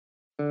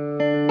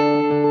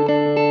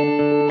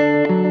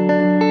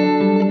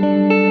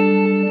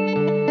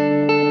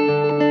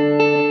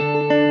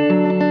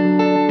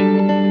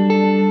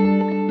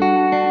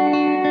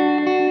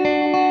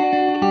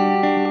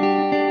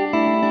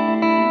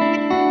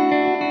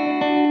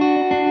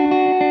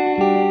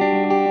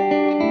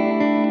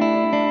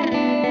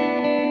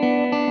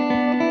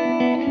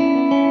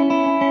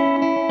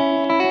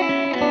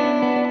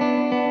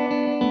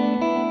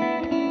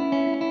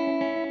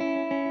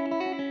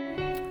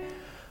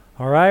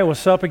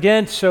What's up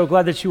again? So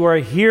glad that you are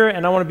here,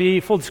 and I want to be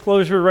full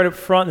disclosure right up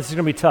front. This is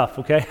going to be tough,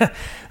 okay?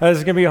 This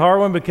is going to be a hard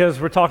one because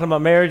we're talking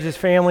about marriages,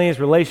 families,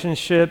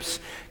 relationships,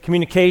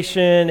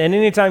 communication, and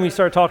anytime you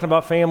start talking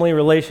about family,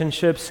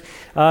 relationships,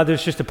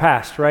 there's just a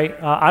past,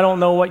 right? I don't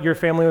know what your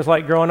family was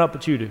like growing up,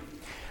 but you do.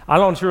 I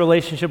don't know what your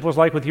relationship was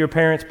like with your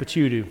parents, but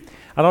you do.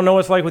 I don't know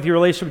what's like with your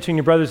relationship between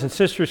your brothers and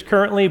sisters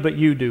currently, but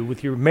you do.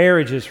 With your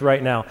marriages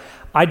right now,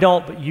 I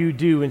don't, but you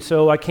do. And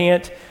so I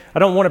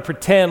don't want to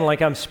pretend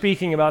like I'm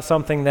speaking about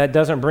something that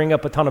doesn't bring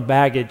up a ton of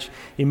baggage,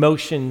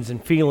 emotions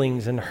and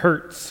feelings and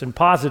hurts and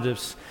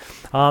positives.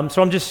 So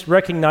I'm just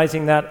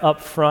recognizing that up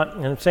front,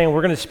 and I'm saying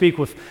we're going to speak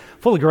with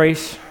full of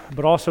grace,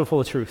 but also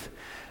full of truth.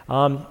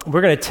 We're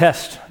going to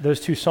test those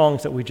two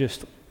songs that we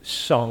just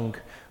sung,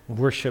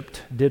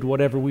 worshiped, did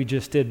whatever we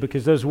just did,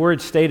 because those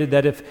words stated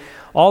that if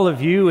all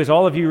of you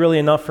really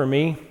enough for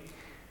me,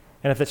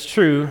 and if it's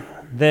true,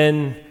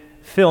 then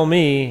fill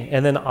me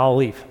and then I'll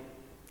leave.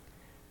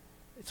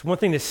 It's one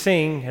thing to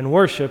sing and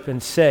worship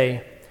and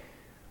say,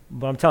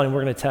 but I'm telling you,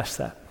 we're going to test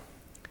that,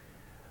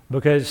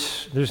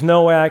 because there's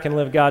no way I can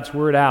live God's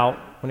word out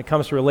when it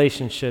comes to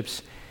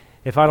relationships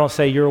if I don't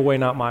say your way,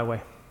 not my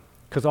way,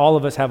 because all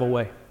of us have a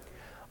way.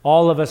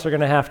 All of us are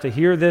going to have to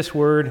hear this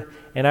word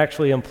and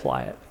actually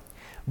apply it.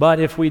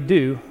 But if we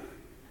do,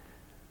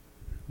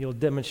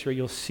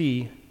 you'll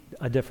see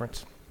a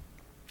difference.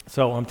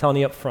 So I'm telling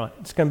you up front,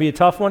 it's going to be a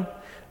tough one,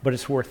 but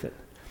it's worth it.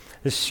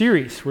 This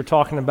series, we're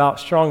talking about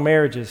strong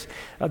marriages,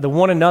 the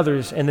one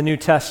another's in the New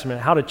Testament,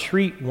 how to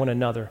treat one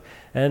another,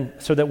 and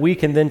so that we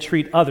can then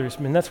treat others.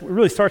 I mean, it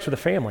really starts with a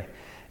family.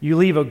 You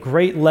leave a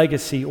great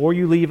legacy, or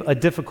you leave a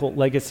difficult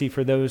legacy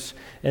for those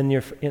in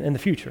the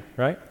future,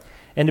 right?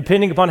 And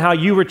depending upon how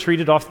you were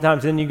treated,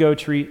 oftentimes then you go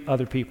treat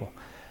other people.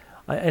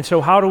 And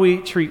so how do we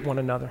treat one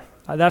another?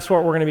 That's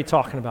what we're going to be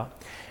talking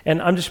about.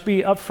 And I'm just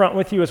be upfront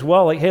with you as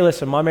well. Like, hey,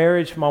 listen, my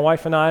marriage, my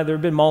wife and I, there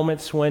have been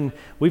moments when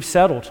we've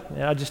settled.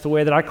 Just the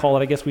way that I call it,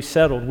 I guess we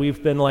settled.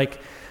 We've been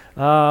like,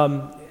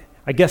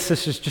 I guess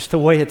this is just the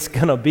way it's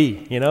going to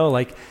be,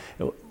 like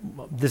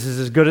this is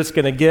as good as it's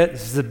going to get.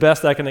 This is the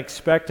best I can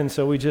expect. And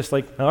so we just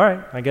like, all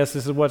right, I guess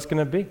this is what it's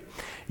going to be.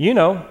 You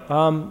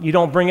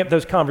don't bring up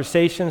those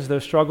conversations,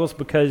 those struggles,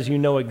 because you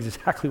know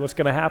exactly what's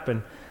going to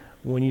happen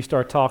when you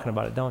start talking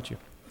about it, don't you?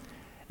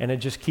 And it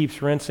just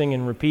keeps rinsing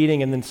and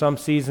repeating, and then some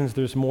seasons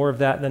there's more of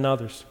that than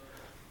others.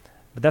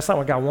 But that's not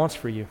what God wants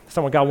for you. That's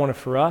not what God wanted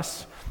for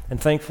us.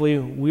 And thankfully,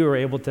 we were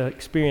able to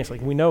experience,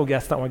 we know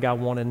that's not what God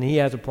wanted, and He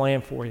has a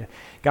plan for you.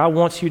 God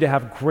wants you to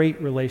have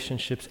great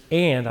relationships,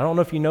 and I don't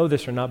know if you know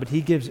this or not, but He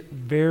gives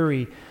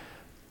very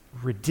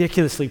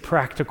ridiculously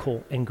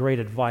practical and great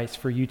advice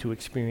for you to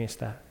experience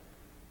that.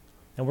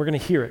 And we're going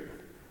to hear it.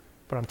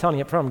 But I'm telling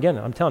you up front,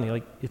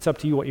 it's up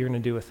to you what you're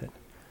going to do with it.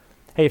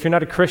 Hey, if you're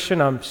not a Christian,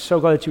 I'm so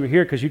glad that you were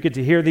here, because you get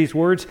to hear these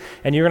words,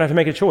 and you're going to have to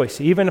make a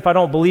choice. Even if I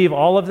don't believe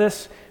all of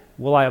this,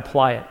 will I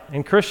apply it?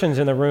 And Christians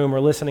in the room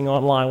or listening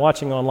online,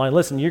 watching online,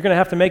 listen, you're going to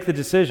have to make the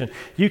decision.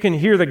 You can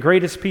hear the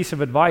greatest piece of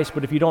advice,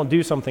 but if you don't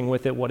do something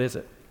with it, what is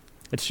it?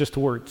 It's just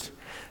words.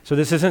 So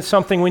this isn't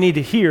something we need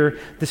to hear.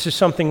 This is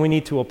something we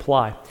need to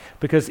apply.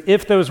 Because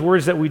if those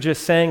words that we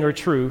just sang are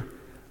true,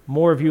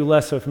 more of you,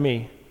 less of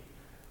me,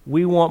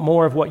 we want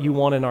more of what you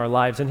want in our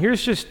lives. And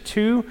here's just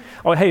two.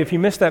 Oh, hey, if you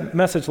missed that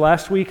message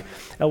last week,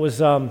 it was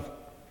we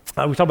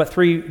talked about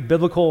 3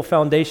 biblical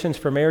foundations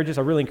for marriages.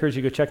 I really encourage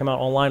you to go check them out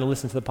online and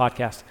listen to the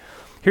podcast.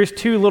 Here's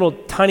 2 little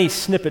tiny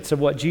snippets of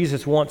what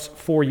Jesus wants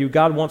for you,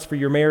 God wants for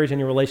your marriage and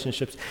your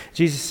relationships.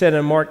 Jesus said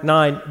in Mark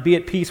 9, be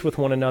at peace with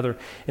one another.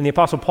 And the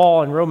Apostle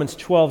Paul in Romans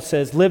 12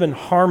 says, live in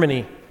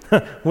harmony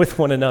with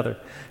one another.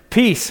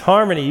 Peace,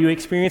 harmony, you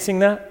experiencing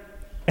that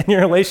in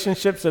your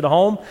relationships at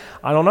home?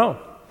 I don't know.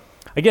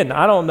 Again,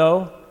 I don't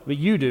know, but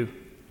you do.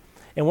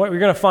 And what we're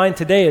going to find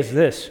today is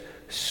this.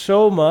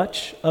 So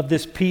much of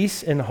this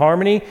peace and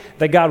harmony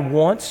that God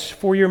wants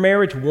for your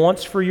marriage,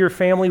 wants for your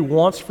family,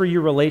 wants for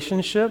your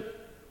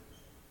relationship,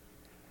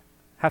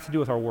 have to do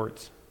with our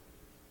words.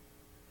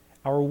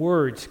 Our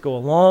words go a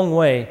long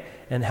way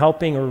in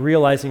helping or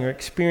realizing or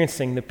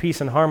experiencing the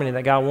peace and harmony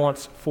that God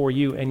wants for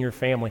you and your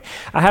family.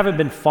 I haven't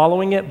been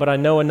following it, but I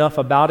know enough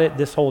about it,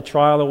 this whole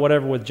trial or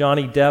whatever with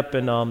Johnny Depp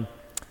and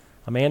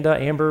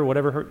Amber,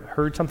 whatever,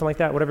 heard something like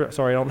that, whatever.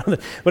 Sorry, I don't know.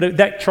 But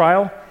that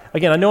trial,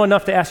 again, I know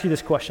enough to ask you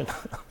this question.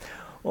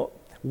 Well,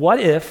 what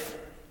if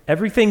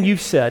everything you've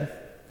said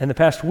in the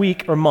past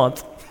week or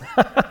month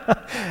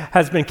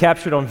has been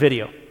captured on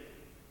video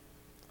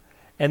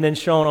and then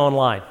shown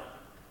online?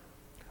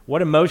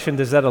 What emotion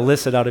does that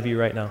elicit out of you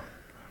right now?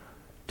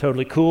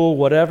 Totally cool,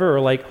 whatever,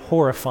 or like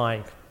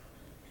horrifying?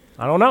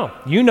 I don't know.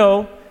 You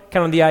know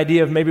kind of the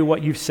idea of maybe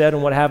what you've said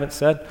and what I haven't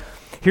said.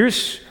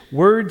 Here's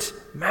words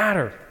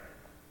matter.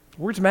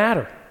 Words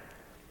matter.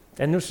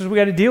 And this is we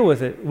got to deal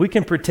with it. We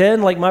can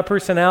pretend like my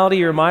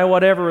personality or my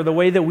whatever or the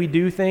way that we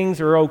do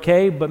things are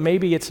okay, but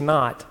maybe it's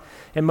not.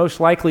 And most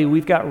likely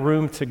we've got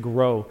room to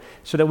grow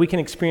so that we can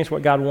experience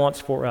what God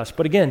wants for us.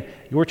 But again,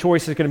 your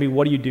choice is going to be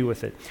what do you do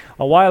with it.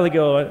 A while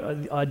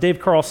ago, Dave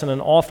Carlson, an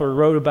author,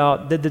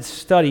 did this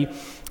study,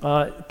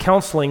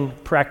 counseling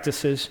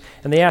practices,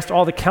 and they asked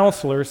all the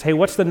counselors, hey,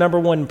 what's the number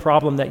one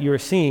problem that you're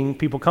seeing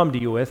people come to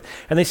you with?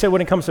 And they said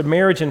when it comes to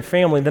marriage and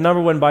family, the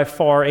number one by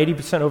far, over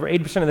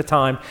 80% of the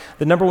time,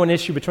 the number one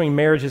issue between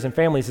marriages and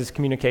families is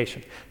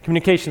communication.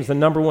 Communication is the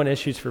number one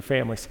issue for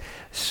families.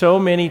 Too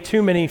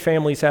many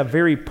families have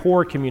very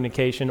poor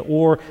communication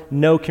or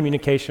no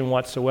communication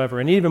whatsoever.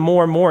 And even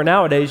more and more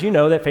nowadays, you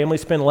know that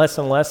families spend less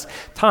and less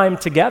time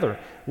together.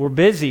 We're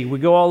busy. We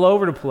go all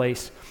over the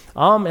place.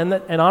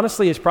 And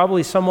honestly, it's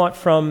probably somewhat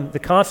from the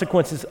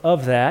consequences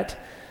of that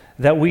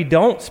we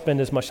don't spend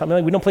as much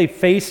time. We don't play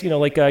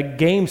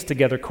games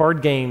together,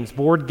 card games,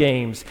 board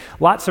games.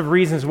 Lots of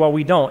reasons why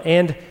we don't.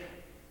 And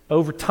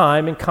over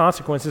time and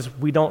consequences,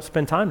 we don't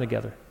spend time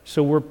together.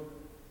 So we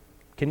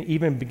can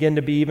even begin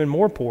to be even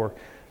more poor.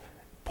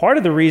 Part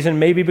of the reason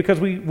maybe because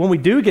when we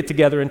do get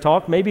together and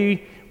talk,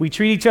 maybe we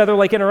treat each other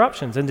like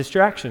interruptions and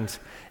distractions.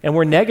 And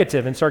we're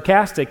negative and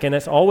sarcastic, and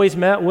it's always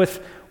met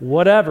with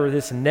whatever,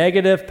 this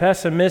negative,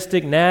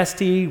 pessimistic,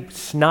 nasty,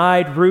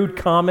 snide, rude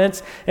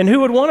comments. And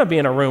who would want to be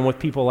in a room with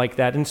people like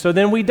that? And so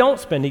then we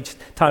don't spend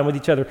time with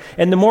each other.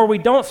 And the more we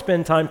don't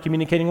spend time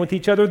communicating with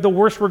each other, the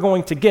worse we're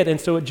going to get. And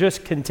so it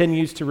just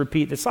continues to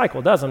repeat the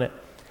cycle, doesn't it?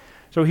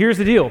 So here's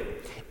the deal.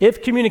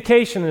 If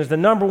communication is the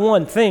number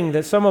one thing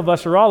that some of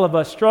us or all of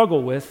us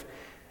struggle with,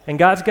 and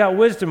God's got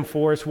wisdom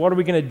for us, what are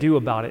we going to do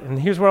about it? And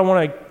here's what I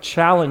want to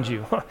challenge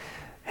you.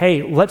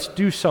 Hey, let's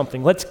do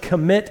something. Let's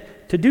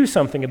commit to do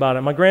something about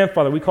it. My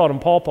grandfather, we called him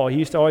Paw. He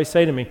used to always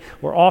say to me,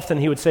 or often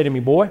he would say to me,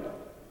 boy,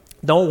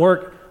 don't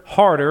work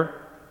harder,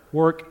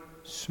 work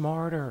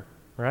smarter,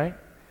 right?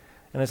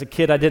 And as a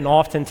kid, I didn't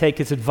often take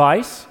his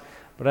advice,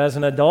 but as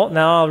an adult,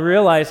 now I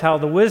realize how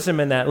the wisdom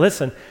in that.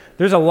 Listen,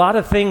 there's a lot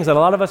of things that a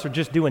lot of us are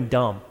just doing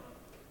dumb,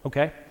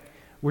 okay?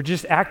 We're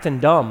just acting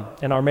dumb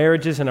in our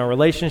marriages, in our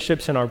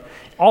relationships,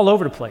 all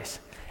over the place.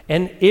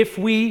 And if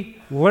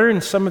we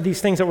learn some of these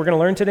things that we're going to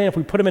learn today, if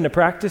we put them into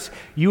practice,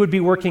 you would be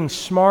working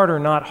smarter,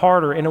 not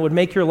harder, and it would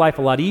make your life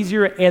a lot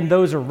easier and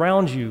those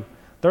around you,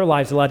 their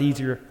lives a lot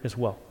easier as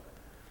well.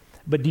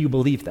 But do you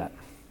believe that?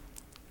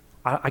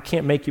 I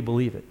can't make you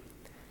believe it.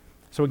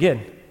 So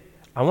again,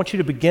 I want you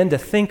to begin to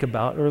think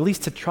about, or at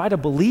least to try to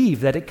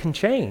believe that it can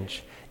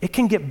change. It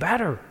can get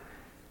better.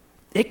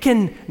 It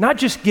can not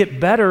just get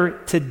better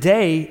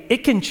today,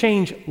 it can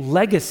change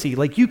legacy.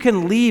 Like you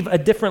can leave a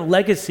different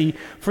legacy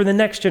for the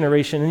next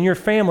generation and your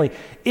family.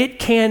 It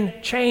can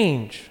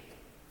change.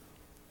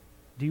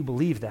 Do you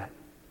believe that?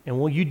 And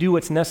will you do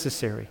what's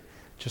necessary?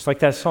 Just like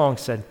that song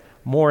said,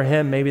 more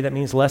him, maybe that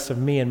means less of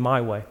me and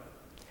my way.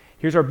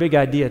 Here's our big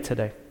idea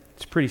today.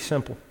 It's pretty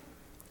simple.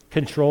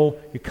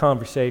 Control your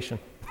conversation.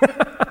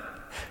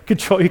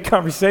 Control your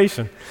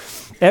conversation.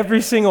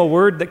 Every single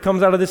word that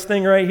comes out of this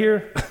thing right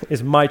here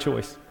is my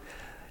choice.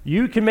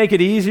 You can make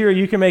it easier,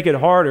 you can make it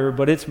harder,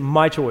 but it's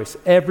my choice.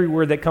 Every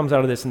word that comes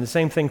out of this, and the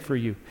same thing for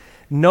you.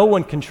 No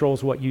one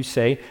controls what you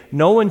say.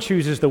 No one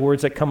chooses the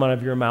words that come out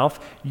of your mouth.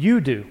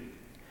 You do.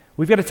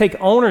 We've got to take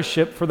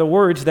ownership for the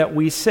words that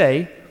we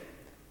say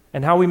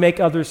and how we make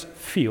others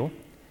feel.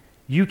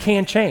 You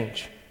can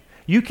change.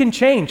 You can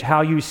change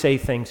how you say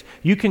things.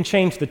 You can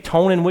change the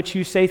tone in which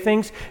you say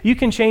things. You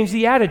can change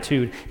the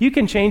attitude. You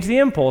can change the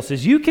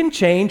impulses. You can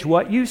change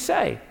what you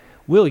say.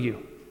 Will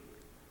you?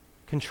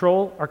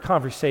 Control our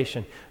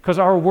conversation. Because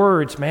our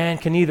words, man,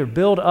 can either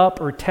build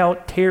up or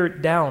tear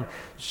it down.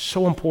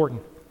 So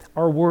important.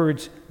 Our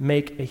words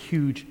make a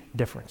huge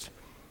difference.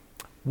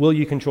 Will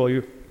you control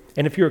you?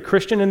 And if you're a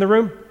Christian in the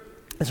room,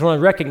 I just want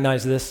to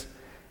recognize this.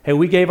 Hey,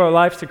 we gave our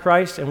lives to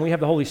Christ and we have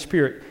the Holy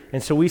Spirit.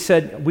 And so we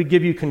said, we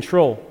give you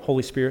control,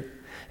 Holy Spirit.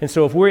 And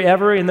so if we're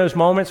ever in those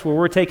moments where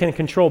we're taking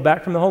control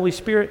back from the Holy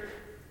Spirit,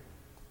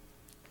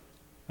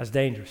 that's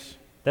dangerous.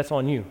 That's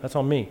on you. That's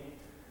on me.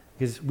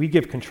 Because we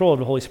give control of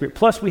the Holy Spirit.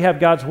 Plus, we have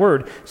God's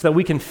Word so that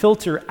we can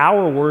filter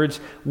our words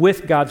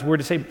with God's Word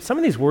to say, some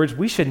of these words,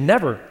 they should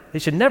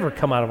never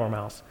come out of our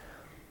mouths.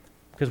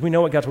 Because we know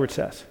what God's Word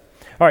says.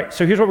 All right,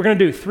 so here's what we're going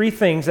to do. 3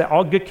 things that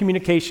all good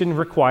communication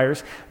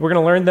requires. We're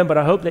going to learn them, but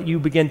I hope that you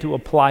begin to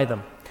apply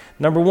them.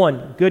 Number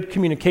 1, good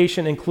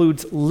communication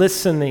includes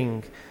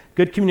listening.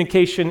 Good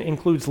communication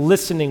includes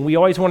listening. We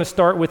always want to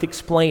start with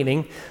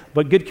explaining,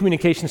 but good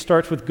communication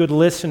starts with good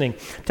listening.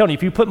 I'm telling you,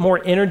 if you put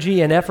more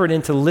energy and effort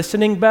into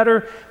listening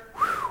better,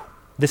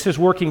 this is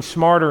working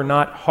smarter,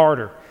 not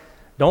harder.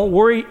 Don't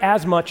worry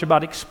as much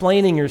about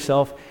explaining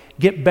yourself.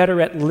 Get better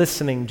at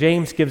listening.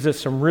 James gives us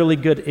some really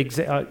good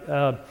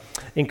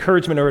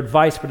encouragement or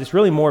advice, but it's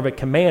really more of a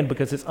command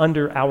because it's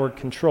under our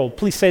control.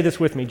 Please say this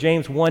with me.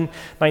 James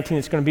 1:19,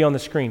 it's going to be on the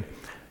screen.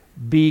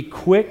 Be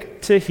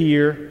quick to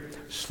hear,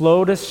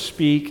 slow to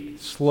speak,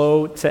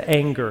 slow to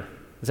anger.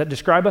 Does that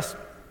describe us?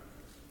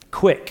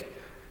 Quick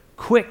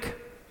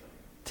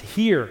to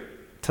hear,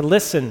 to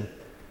listen.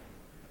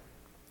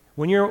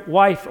 When your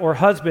wife or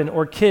husband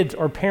or kids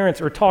or parents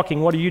are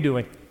talking, what are you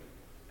doing?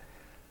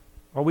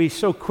 Are we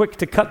so quick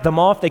to cut them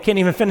off they can't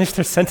even finish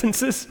their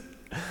sentences?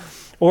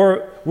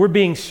 Or we're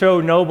being so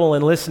noble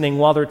and listening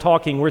while they're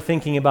talking, we're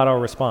thinking about our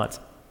response.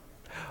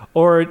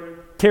 Or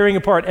tearing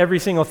apart every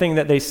single thing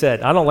that they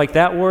said. I don't like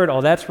that word.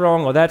 Oh, that's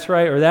wrong. Oh, that's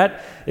right. Or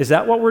that. Is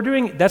that what we're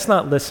doing? That's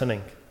not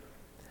listening.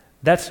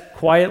 That's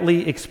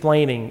quietly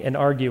explaining and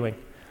arguing.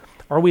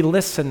 Are we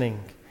listening?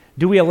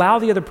 Do we allow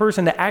the other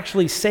person to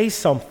actually say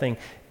something,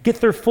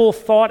 get their full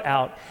thought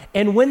out?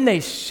 And when they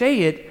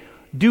say it,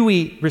 do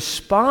we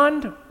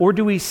respond or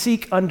do we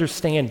seek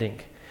understanding?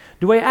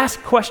 Do I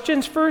ask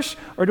questions first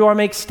or do I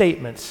make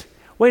statements?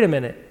 Wait a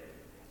minute.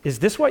 Is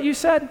this what you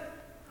said?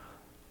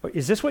 Or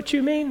is this what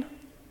you mean?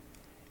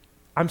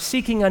 I'm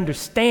seeking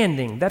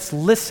understanding. That's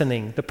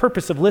listening. The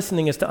purpose of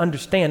listening is to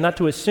understand, not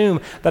to assume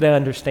that I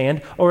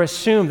understand or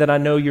assume that I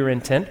know your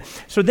intent.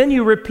 So then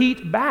you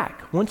repeat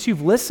back. Once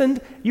you've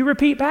listened, you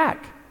repeat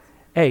back.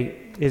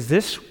 Hey, is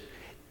this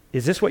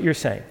what you're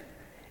saying?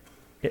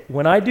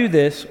 When I do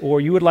this, or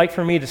you would like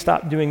for me to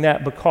stop doing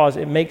that because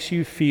it makes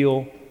you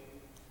feel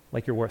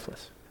like you're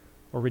worthless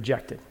or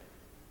rejected.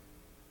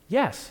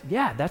 Yes,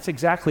 yeah, that's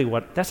exactly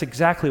what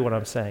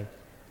I'm saying.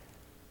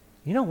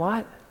 You know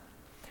what?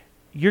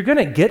 You're going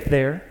to get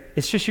there.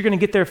 It's just you're going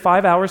to get there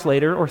 5 hours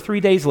later or 3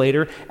 days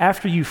later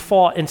after you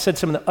fought and said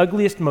some of the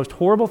ugliest, most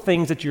horrible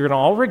things that you're going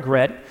to all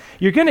regret.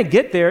 You're going to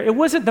get there. It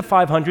wasn't the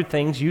 500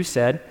 things you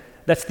said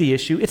that's the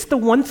issue. It's the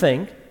one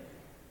thing.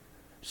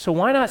 So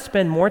why not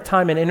spend more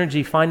time and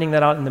energy finding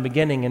that out in the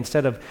beginning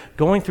instead of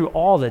going through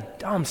all the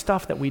dumb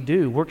stuff that we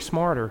do? Work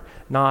smarter,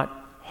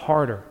 not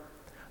harder.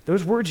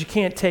 Those words you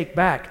can't take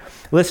back.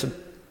 Listen,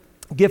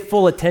 give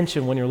full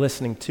attention when you're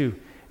listening too.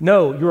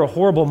 No, you're a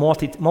horrible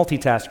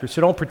multitasker,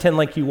 so don't pretend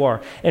like you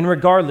are. And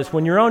regardless,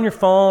 when you're on your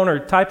phone or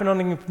typing on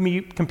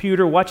the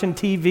computer, watching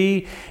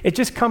TV, it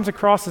just comes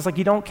across as like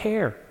you don't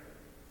care.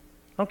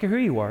 I don't care who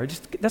you are.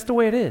 That's the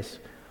way it is.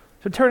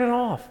 So turn it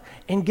off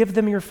and give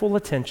them your full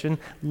attention.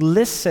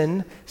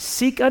 Listen,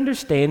 seek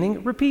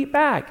understanding, repeat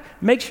back.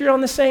 Make sure you're on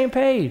the same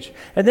page.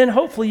 And then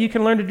hopefully you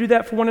can learn to do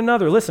that for one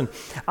another. Listen,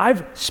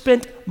 I've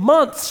spent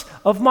months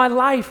of my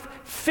life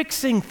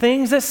fixing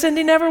things that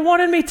Cindy never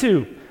wanted me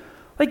to.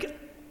 Like,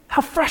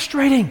 how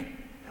frustrating.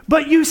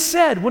 But you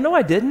said, well, no,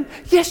 I didn't.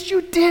 Yes,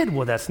 you did.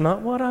 Well, that's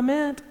not what I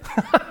meant.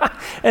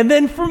 And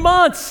then for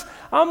months,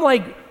 I'm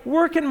like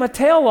working my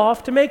tail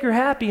off to make her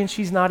happy,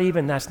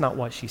 and that's not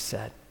what she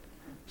said.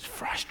 It's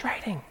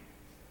frustrating.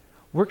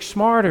 Work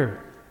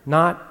smarter,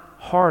 not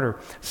harder.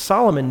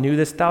 Solomon knew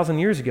this 1,000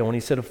 years ago when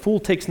he said, a fool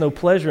takes no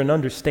pleasure in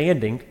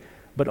understanding,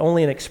 but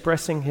only in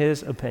expressing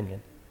his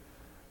opinion.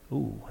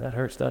 Ooh, that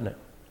hurts, doesn't it?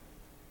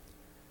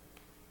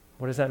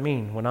 What does that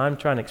mean? When I'm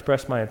trying to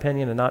express my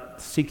opinion and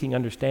not seeking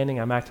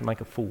understanding, I'm acting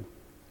like a fool.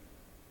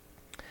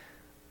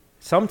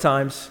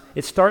 Sometimes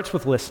it starts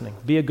with listening.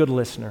 Be a good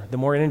listener. The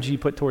more energy you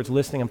put towards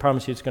listening, I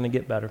promise you it's going to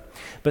get better.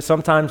 But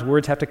sometimes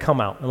words have to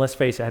come out. And let's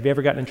face it, have you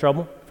ever gotten in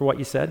trouble for what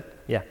you said?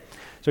 Yeah.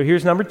 So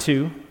here's number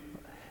 2.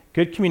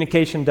 Good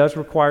communication does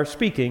require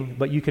speaking,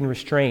 but you can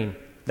restrain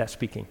that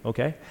speaking,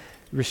 okay?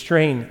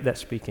 Restrain that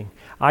speaking.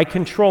 I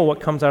control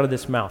what comes out of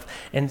this mouth.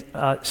 And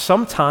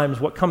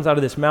sometimes what comes out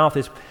of this mouth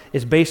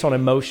is based on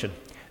emotion.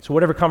 So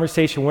whatever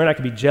conversation we're in, I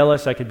could be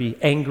jealous, I could be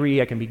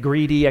angry, I can be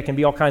greedy, I can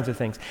be all kinds of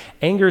things.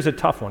 Anger is a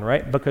tough one,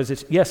 right? Because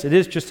it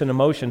is just an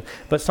emotion,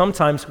 but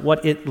sometimes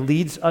what it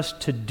leads us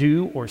to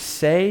do or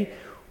say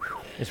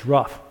is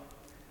rough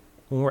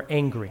when we're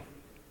angry.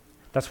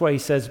 That's why he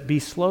says, be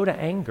slow to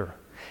anger.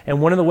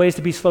 And one of the ways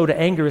to be slow to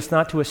anger is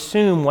not to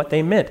assume what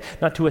they meant,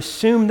 not to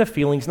assume the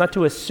feelings, not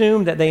to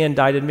assume that they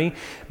indicted me,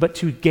 but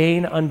to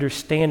gain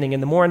understanding.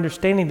 And the more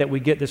understanding that we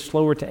get, the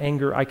slower to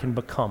anger I can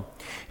become.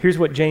 Here's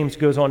what James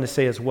goes on to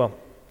say as well.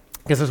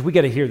 Because we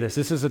got to hear this.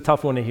 This is a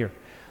tough one to hear.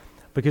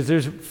 Because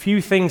there's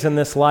few things in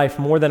this life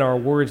more than our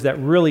words that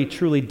really,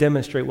 truly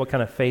demonstrate what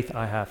kind of faith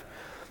I have.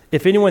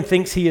 If anyone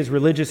thinks he is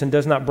religious and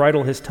does not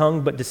bridle his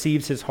tongue but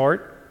deceives his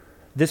heart,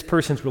 this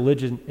person's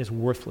religion is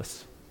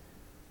worthless.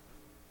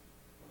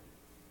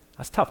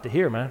 That's tough to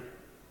hear, man.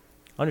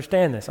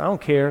 Understand this. I don't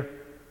care.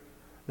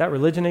 That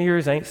religion of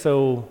yours ain't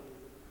so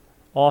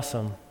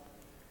awesome.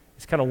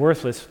 It's kind of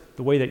worthless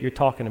the way that you're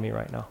talking to me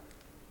right now.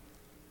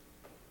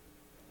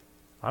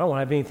 I don't want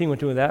to have anything to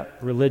do with that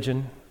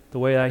religion, the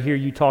way I hear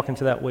you talking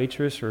to that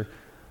waitress or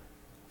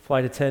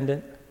flight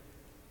attendant.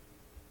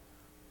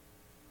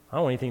 I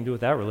don't want anything to do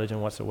with that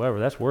religion whatsoever.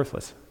 That's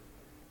worthless.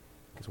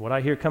 Because what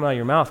I hear come out of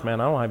your mouth, man,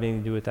 I don't have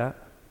anything to do with that.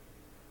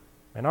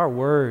 And our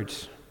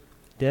words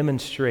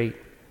demonstrate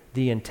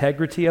the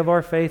integrity of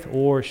our faith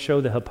or show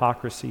the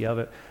hypocrisy of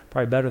it,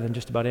 probably better than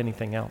just about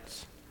anything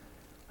else.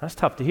 That's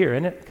tough to hear,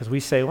 isn't it? Because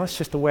we say, well, that's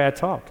just the way I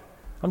talk.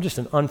 I'm just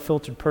an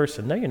unfiltered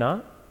person. No, you're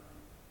not.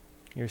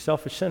 You're a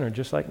selfish sinner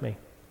just like me.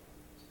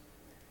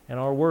 And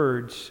our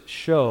words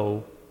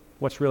show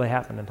what's really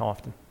happening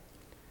often.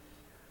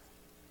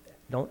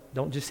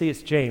 Don't just see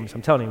it's James.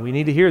 I'm telling you, we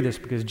need to hear this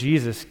because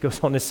Jesus goes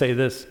on to say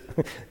this.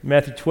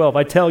 Matthew 12,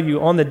 I tell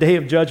you, on the day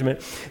of judgment,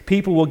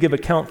 people will give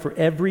account for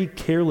every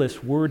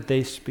careless word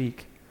they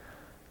speak.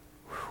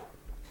 Whew.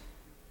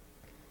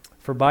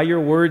 For by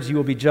your words you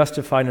will be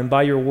justified, and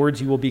by your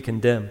words you will be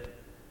condemned.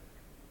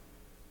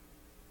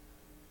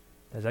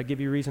 Does that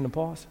give you reason to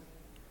pause?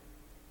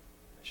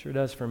 It sure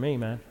does for me,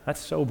 man. That's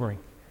sobering.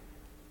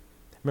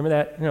 Remember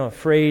that,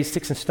 phrase,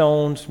 sticks and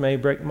stones may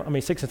break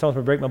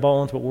my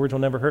bones, but words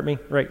will never hurt me,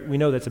 right? We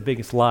know that's the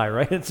biggest lie,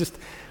 right? It's just,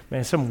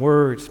 man, some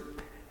words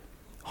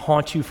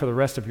haunt you for the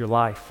rest of your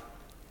life.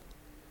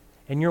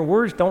 And your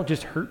words don't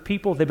just hurt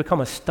people, they become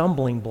a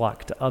stumbling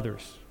block to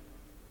others,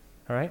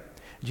 all right?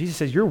 Jesus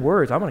says, your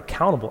words, I'm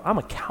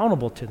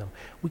accountable to them.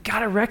 We got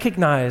to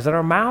recognize that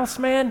our mouths,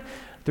 man,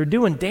 they're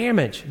doing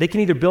damage. They can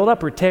either build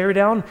up or tear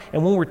down.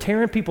 And when we're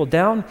tearing people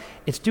down,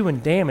 it's doing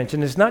damage.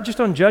 And it's not just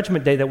on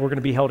Judgment Day that we're going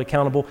to be held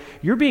accountable.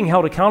 You're being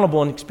held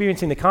accountable and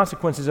experiencing the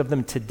consequences of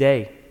them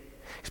today,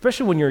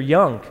 especially when you're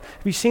young.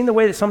 Have you seen the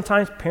way that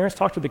sometimes parents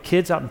talk to the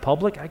kids out in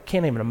public? I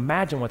can't even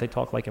imagine what they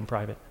talk like in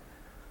private.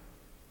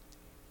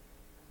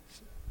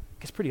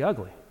 It's pretty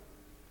ugly.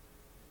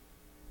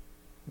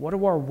 What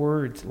are our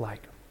words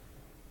like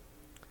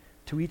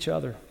to each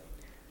other?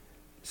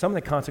 Some of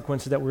the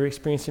consequences that we're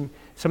experiencing,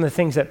 some of the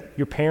things that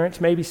your parents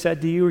maybe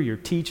said to you or your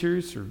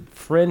teachers or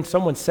friends,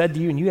 someone said to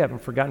you and you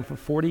haven't forgotten for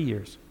 40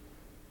 years.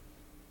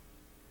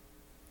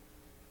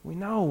 We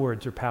know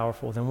words are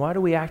powerful, then why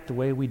do we act the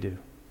way we do?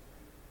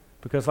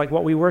 Because like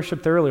what we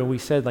worshiped earlier, we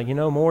said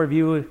more of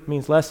you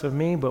means less of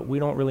me, but we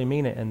don't really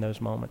mean it in those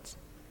moments.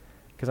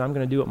 Because I'm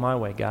going to do it my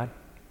way, God.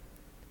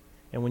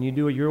 And when you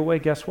do it your way,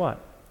 guess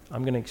what?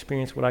 I'm going to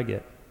experience what I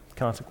get,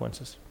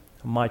 consequences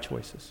of my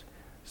choices.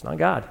 It's not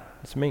God,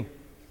 it's me.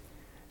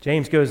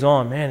 James goes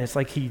on, man, it's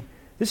like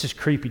this is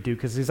creepy, dude,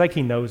 because it's like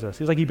he knows us.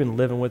 He's like he's been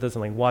living with us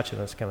and watching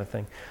us kind of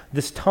thing.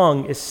 This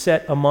tongue is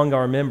set among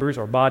our members,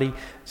 our body,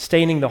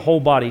 staining the whole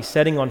body,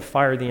 setting on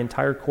fire the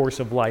entire course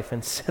of life,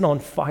 and set on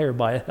fire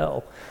by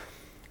hell.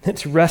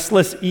 It's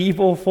restless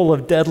evil, full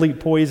of deadly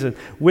poison.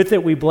 With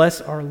it we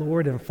bless our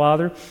Lord and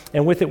Father,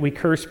 and with it we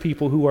curse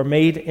people who are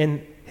made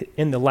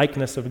in the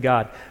likeness of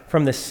God.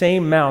 From the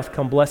same mouth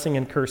come blessing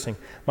and cursing.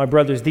 My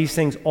brothers, these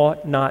things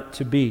ought not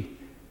to be.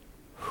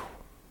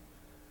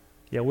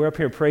 Yeah, we're up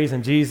here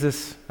praising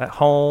Jesus at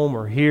home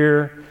or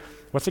here.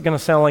 What's it going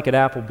to sound like at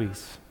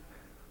Applebee's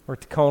or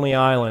at Coney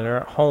Island or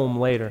at home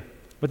later?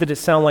 What did it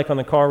sound like on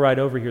the car ride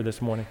over here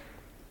this morning?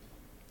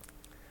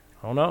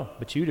 I don't know,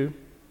 but you do.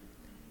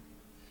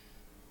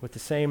 With the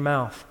same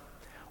mouth.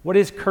 What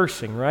is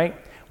cursing, right?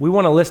 We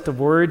want a list of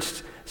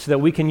words so that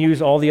we can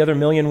use all the other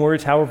million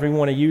words however we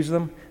want to use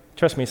them.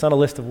 Trust me, it's not a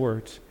list of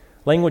words.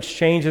 Language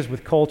changes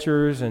with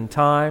cultures and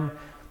time.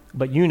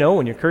 But you know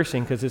when you're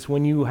cursing because it's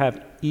when you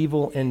have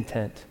evil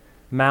intent,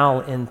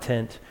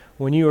 malintent,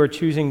 when you are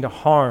choosing to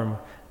harm,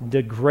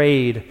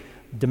 degrade,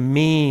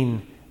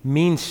 demean,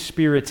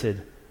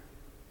 mean-spirited.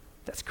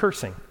 That's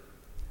cursing.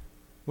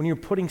 When you're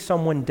putting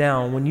someone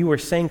down, when you are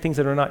saying things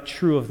that are not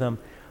true of them,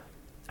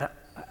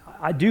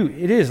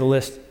 it is a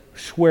list,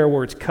 swear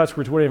words, cuss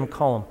words, whatever you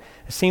call them.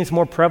 It seems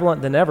more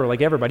prevalent than ever,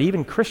 like everybody,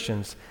 even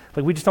Christians.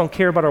 Like we just don't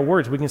care about our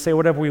words. We can say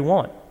whatever we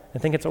want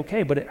and think it's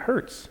okay, but it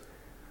hurts.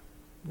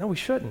 No, we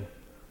shouldn't.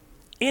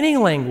 Any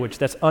language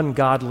that's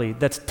ungodly,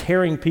 that's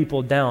tearing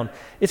people down,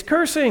 it's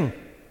cursing.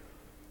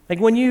 Like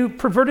when you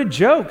perverted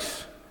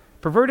jokes,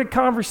 perverted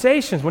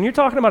conversations, when you're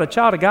talking about a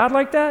child of God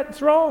like that,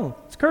 it's wrong.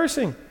 It's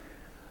cursing.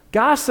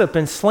 Gossip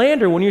and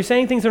slander, when you're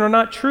saying things that are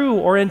not true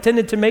or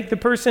intended to make the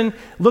person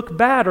look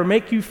bad or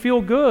make you feel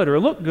good or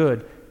look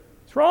good,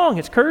 it's wrong.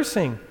 It's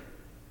cursing.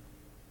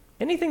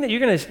 Anything that you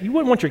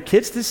wouldn't want your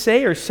kids to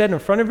say or said in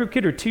front of your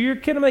kid or to your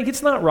kid, I'm like,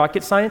 it's not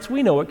rocket science.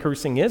 We know what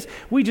cursing is.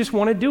 We just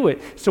want to do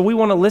it. So we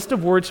want a list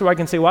of words so I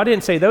can say, well, I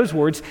didn't say those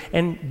words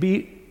and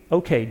be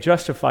okay,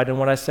 justified in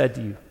what I said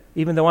to you,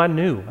 even though I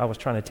knew I was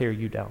trying to tear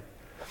you down.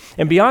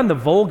 And beyond the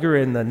vulgar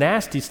and the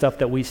nasty stuff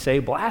that we say,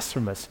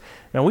 blasphemous.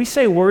 Now, we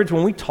say words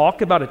when we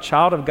talk about a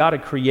child of God, a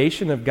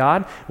creation of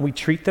God, and we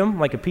treat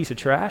them like a piece of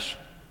trash.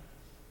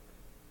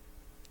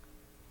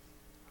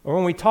 Or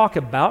when we talk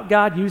about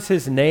God, use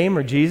his name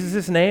or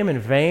Jesus' name in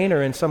vain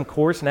or in some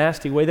coarse,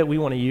 nasty way that we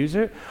want to use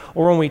it.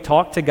 Or when we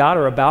talk to God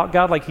or about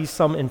God like he's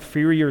some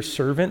inferior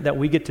servant that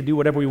we get to do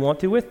whatever we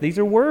want to with. These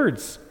are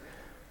words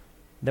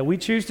that we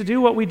choose to do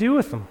what we do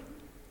with them.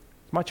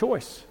 It's my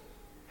choice.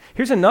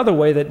 Here's another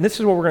way that, and this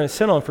is what we're going to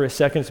sit on for a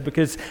second, is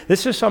because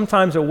this is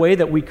sometimes a way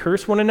that we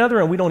curse one another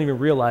and we don't even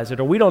realize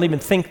it, or we don't even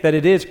think that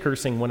it is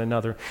cursing one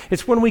another.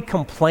 It's when we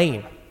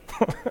complain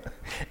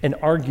and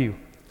argue.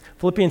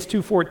 Philippians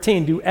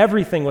 2:14, do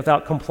everything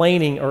without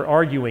complaining or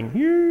arguing.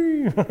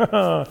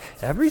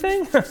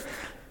 Everything?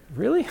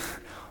 Really?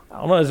 I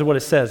don't know is what it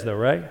says though,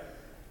 right?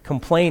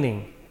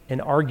 Complaining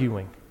and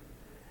arguing.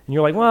 And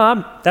you're like,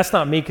 well, that's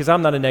not me because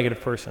I'm not a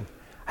negative person.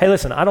 Hey,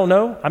 listen, I don't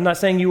know. I'm not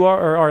saying you are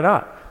or are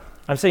not.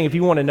 I'm saying if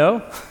you want to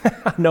know,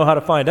 know how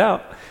to find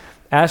out.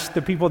 Ask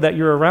the people that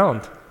you're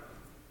around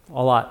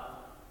a lot.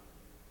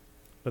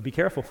 But be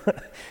careful,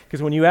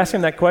 because when you ask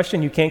them that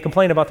question, you can't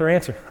complain about their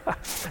answer,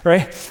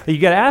 right? You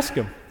got to ask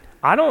them.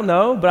 I don't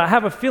know, but I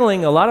have a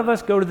feeling a lot of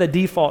us go to the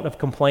default of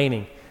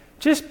complaining,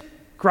 just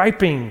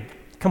griping,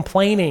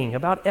 complaining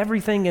about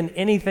everything and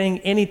anything,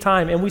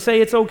 anytime, and we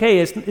say it's okay,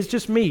 it's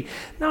just me.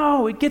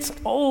 No, it gets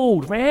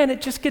old, man.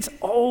 It just gets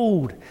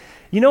old.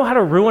 You know how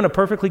to ruin a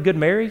perfectly good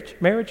marriage?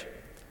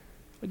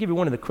 I'll give you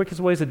one of the quickest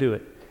ways to do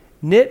it.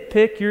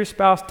 Nitpick your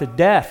spouse to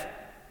death.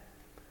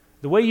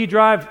 The way you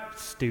drive,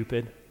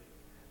 stupid.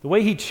 The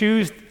way he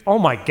chews, oh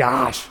my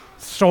gosh,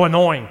 so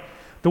annoying.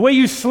 The way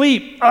you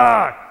sleep,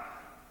 the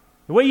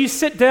way you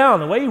sit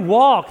down, the way you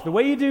walk, the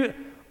way you do,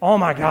 oh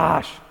my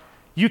gosh.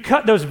 You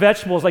cut those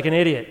vegetables like an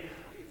idiot.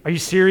 Are you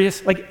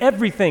serious? Like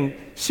everything,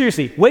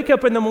 seriously, wake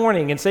up in the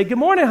morning and say, good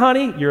morning,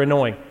 honey, you're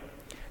annoying.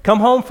 Come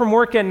home from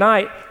work at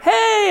night,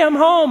 hey, I'm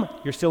home,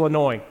 you're still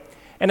annoying.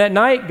 And at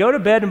night, go to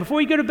bed, and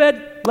before you go to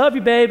bed, love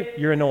you, babe,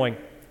 you're annoying.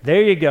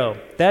 There you go.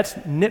 That's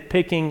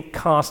nitpicking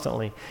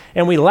constantly.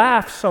 And we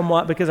laugh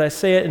somewhat because I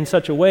say it in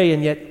such a way,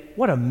 and yet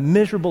what a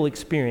miserable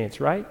experience,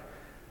 right?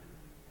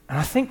 And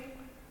I think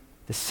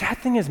the sad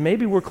thing is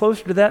maybe we're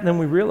closer to that than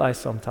we realize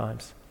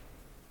sometimes.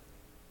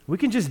 We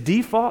can just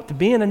default to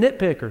being a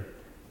nitpicker,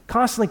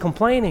 constantly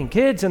complaining,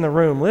 kids in the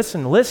room,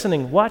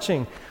 listening,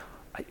 watching.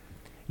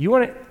 You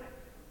want to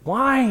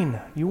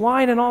whine. You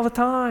whining all the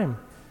time.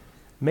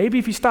 Maybe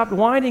if you stopped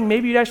whining,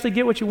 maybe you'd actually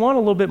get what you want a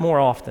little bit more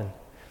often.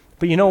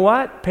 But you know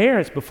what?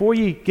 Parents, before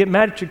you get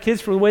mad at your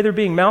kids for the way they're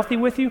being mouthy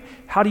with you,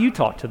 how do you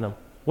talk to them?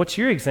 What's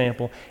your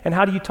example? And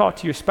how do you talk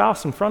to your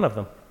spouse in front of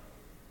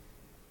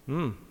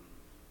them?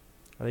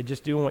 Are they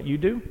just doing what you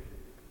do,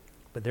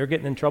 but they're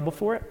getting in trouble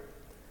for it?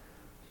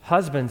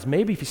 Husbands,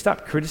 maybe if you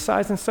stopped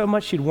criticizing so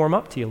much, she'd warm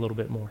up to you a little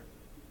bit more.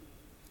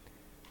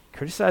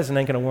 Criticizing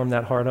ain't going to warm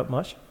that heart up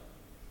much.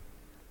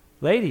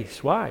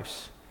 Ladies,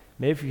 wives,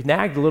 maybe if you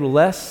nagged a little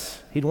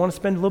less, he'd want to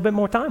spend a little bit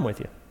more time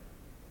with you.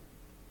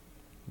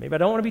 Maybe I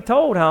don't want to be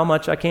told how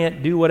much I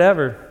can't do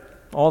whatever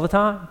all the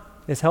time,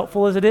 as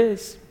helpful as it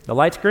is. The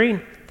light's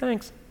green.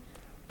 Thanks.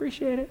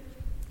 Appreciate it.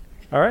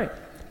 All right.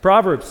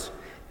 Proverbs.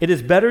 It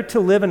is better to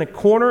live in a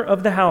corner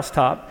of the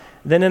housetop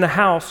than in a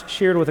house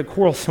shared with a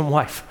quarrelsome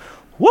wife.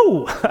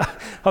 Whoa!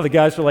 How the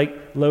guys are like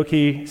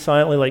low-key,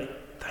 silently like,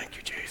 thank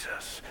you,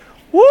 Jesus.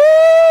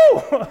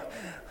 Woo!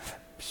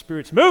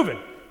 Spirit's moving.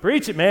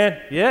 Preach it,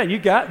 man. Yeah, you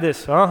got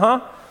this.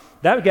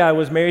 That guy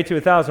was married to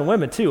 1,000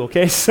 women too,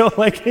 okay? So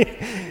like,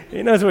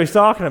 he knows what he's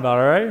talking about,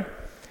 all right?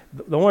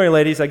 Don't worry,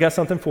 ladies, I got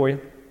something for you.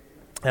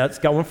 It's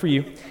got one for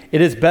you.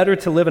 It is better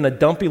to live in a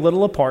dumpy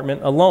little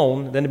apartment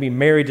alone than to be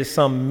married to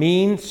some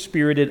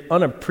mean-spirited,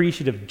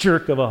 unappreciative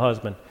jerk of a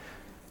husband.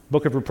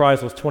 Book of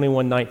Reprisals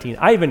 21:19.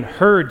 I even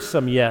heard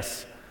some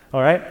yes,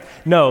 all right?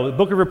 No, the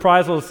Book of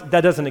Reprisals,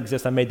 that doesn't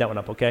exist. I made that one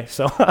up, okay?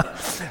 So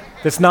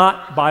it's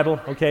not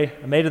Bible, okay?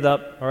 I made it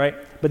up, all right?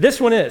 But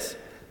this one is,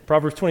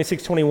 Proverbs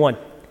 26:21.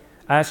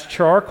 As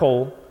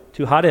charcoal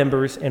to hot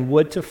embers and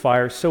wood to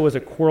fire, so is a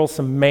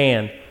quarrelsome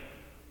man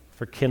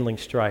for kindling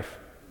strife.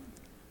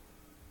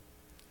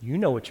 You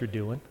know what you're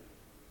doing.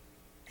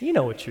 You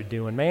know what you're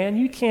doing,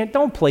 man.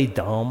 Don't play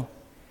dumb.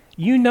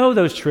 You know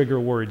those trigger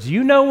words.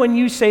 You know when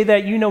you say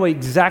that, you know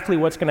exactly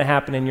what's going to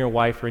happen in your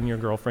wife or in your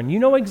girlfriend. You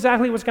know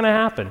exactly what's going to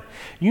happen.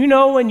 You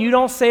know when you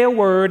don't say a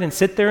word and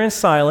sit there in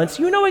silence,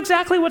 you know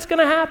exactly what's going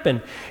to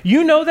happen.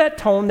 You know that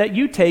tone that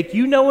you take.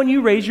 You know when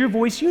you raise your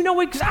voice, you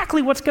know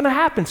exactly what's going to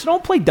happen. So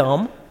don't play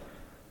dumb.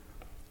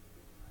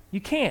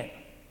 You can't.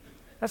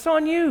 That's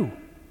on you.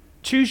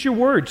 Choose your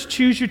words.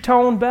 Choose your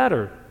tone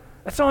better.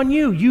 That's on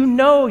you. You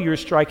know you're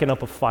striking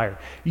up a fire.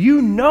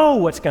 You know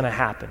what's going to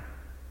happen.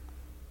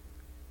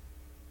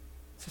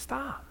 So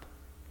stop.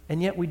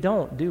 And yet we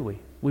don't, do we?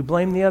 We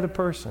blame the other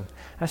person.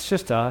 That's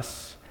just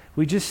us.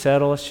 We just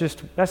settle.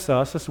 That's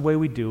us. That's the way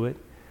we do it.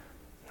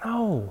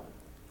 No.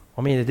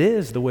 I mean, it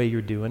is the way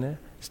you're doing it.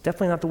 It's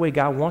definitely not the way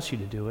God wants you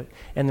to do it.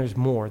 And there's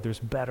more. There's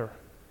better.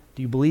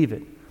 Do you believe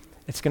it?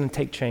 It's going to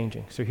take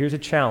changing. So here's a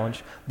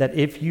challenge that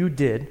if you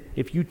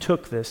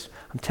took this,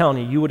 I'm telling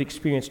you, you would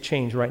experience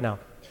change right now.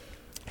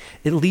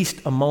 At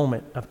least a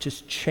moment of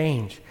just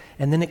change.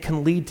 And then it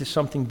can lead to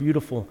something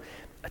beautiful,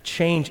 a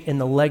change in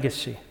the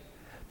legacy.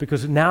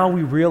 Because now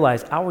we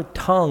realize our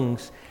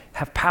tongues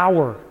have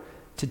power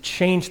to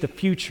change the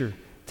future,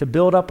 to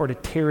build up or to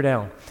tear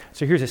down.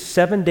 So here's a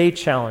 7-day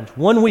challenge.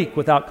 1 week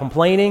without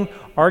complaining,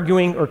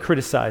 arguing, or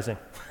criticizing.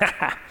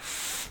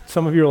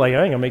 Some of you are like,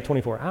 I ain't gonna make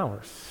 24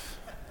 hours.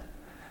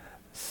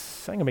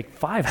 I'm gonna make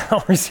 5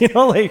 hours,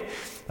 like,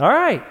 all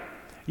right.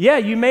 Yeah,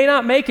 you may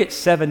not make it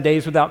 7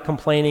 days without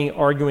complaining,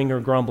 arguing, or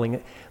grumbling.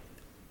 And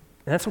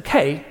that's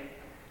okay,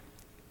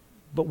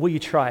 but will you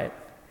try it?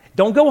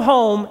 Don't go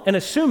home and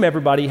assume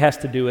everybody has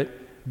to do it.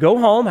 Go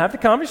home, have the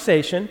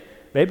conversation.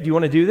 Babe, do you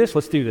want to do this?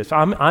 Let's do this.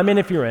 I'm in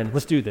if you're in.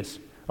 Let's do this.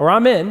 Or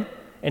I'm in,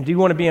 and do you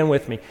want to be in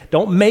with me?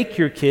 Don't make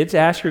your kids,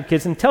 ask your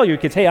kids, and tell your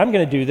kids, hey, I'm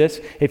going to do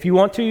this. If you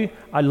want to,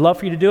 I'd love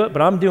for you to do it,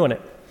 but I'm doing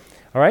it.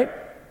 All right?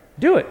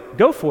 Do it.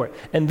 Go for it.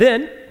 And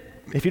then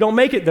If you don't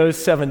make it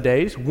those 7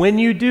 days, when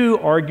you do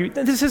argue,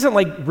 this isn't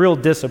like real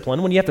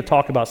discipline when you have to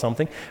talk about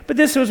something, but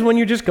this is when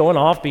you're just going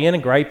off being a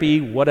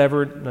gripey,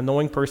 whatever,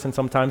 annoying person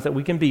sometimes that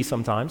we can be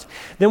sometimes.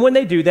 Then when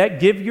they do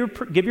that, give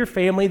your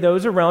family,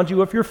 those around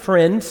you, if your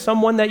friends,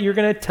 someone that you're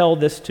going to tell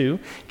this to,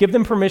 give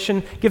them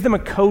permission, give them a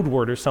code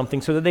word or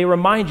something so that they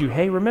remind you,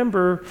 hey,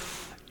 remember,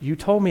 you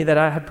told me that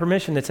I had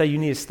permission to say you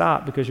need to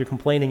stop because you're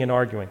complaining and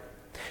arguing.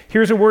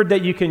 Here's a word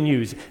that you can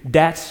use.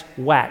 That's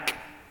whack.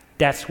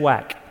 That's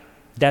whack.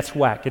 That's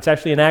whack. It's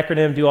actually an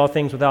acronym, do all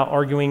things without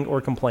arguing or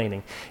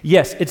complaining.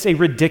 Yes, it's a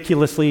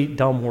ridiculously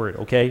dumb word,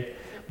 okay?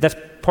 That's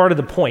part of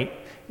the point.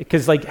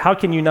 Because how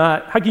can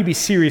you be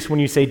serious when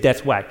you say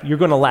that's whack? You're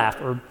going to laugh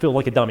or feel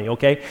like a dummy,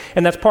 okay?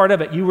 And that's part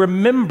of it. You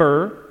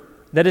remember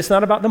that it's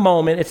not about the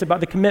moment, it's about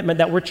the commitment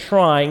that we're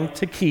trying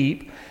to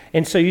keep.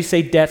 And so you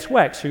say that's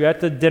whack. So you're at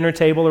the dinner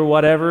table or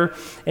whatever,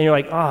 and you're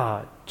like,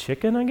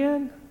 chicken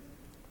again?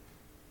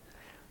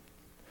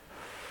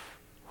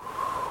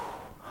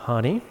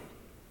 Honey,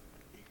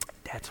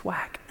 that's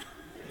whack.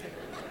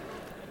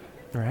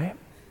 Right?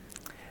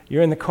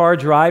 You're in the car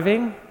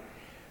driving,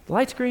 the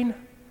light's green.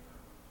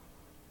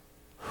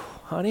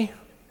 Honey,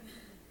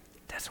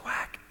 that's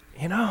whack.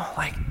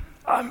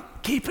 I'm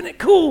keeping it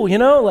cool,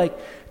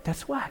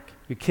 that's whack.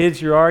 Your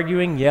kids, you're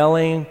arguing,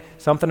 yelling,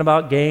 something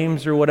about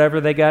games or whatever,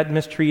 they got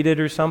mistreated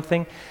or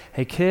something.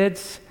 Hey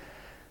kids,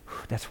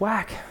 that's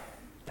whack.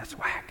 That's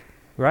whack,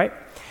 right?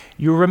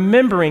 You're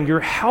remembering, you're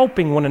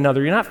helping one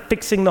another. You're not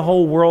fixing the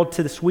whole world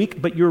to this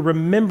week, but you're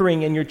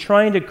remembering and you're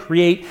trying to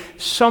create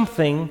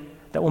something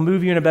that will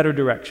move you in a better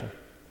direction.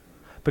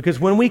 Because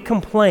when we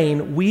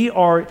complain, we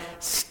are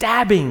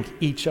stabbing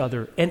each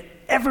other. And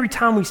every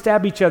time we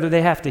stab each other,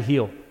 they have to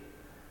heal.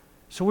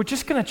 So we're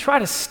just going to try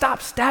to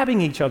stop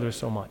stabbing each other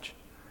so much,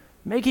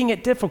 making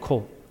it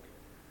difficult.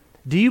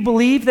 Do you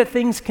believe that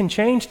things can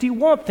change? Do you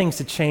want things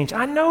to change?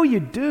 I know you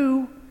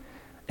do.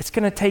 It's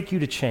going to take you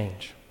to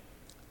change.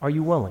 Are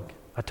you willing?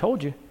 I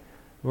told you.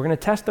 We're going to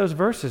test those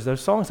verses,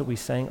 those songs that we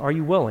sang. Are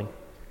you willing?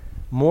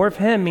 More of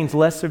him means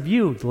less of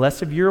you,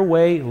 less of your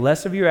way,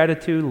 less of your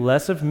attitude,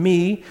 less of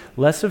me,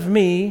 less of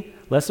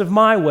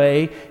my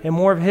way, and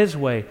more of his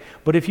way.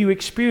 But if you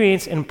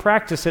experience and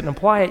practice it and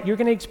apply it, you're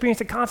going to experience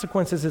the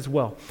consequences as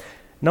well.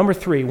 Number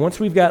 3, once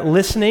we've got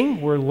listening,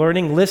 we're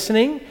learning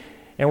listening,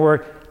 and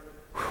we're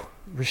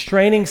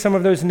restraining some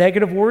of those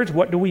negative words,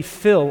 what do we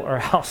fill our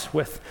house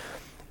with?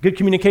 Good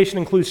communication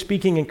includes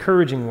speaking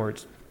encouraging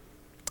words.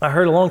 I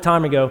heard a long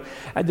time ago,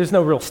 there's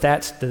no real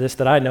stats to this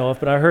that I know of,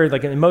 but I heard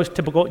in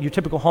your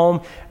typical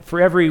home, for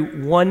every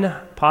 1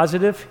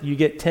 positive, you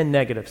get 10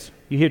 negatives.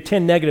 You hear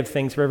 10 negative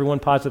things for every 1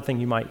 positive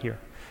thing you might hear.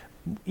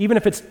 Even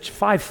if it's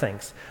 5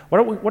 things.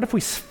 What if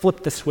we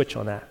flip the switch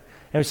on that?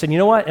 And we said, you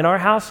know what, in our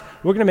house,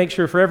 we're going to make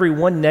sure for every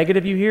 1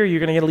 negative you hear, you're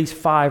going to get at least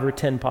 5 or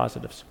 10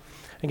 positives.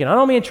 Again, I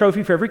don't mean a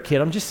trophy for every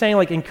kid. I'm just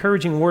saying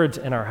encouraging words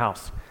in our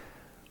house.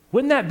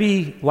 Wouldn't that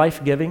be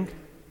life-giving?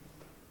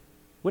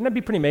 Wouldn't that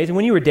be pretty amazing?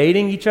 When you were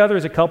dating each other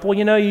as a couple,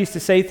 you used to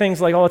say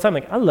things all the time,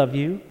 I love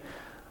you,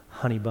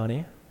 honey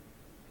bunny,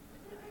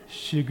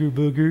 sugar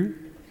booger.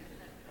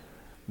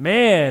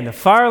 Man, the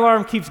fire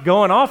alarm keeps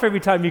going off every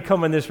time you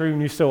come in this room,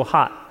 you're so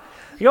hot.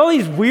 All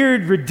these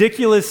weird,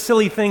 ridiculous,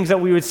 silly things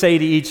that we would say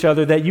to each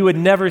other that you would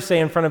never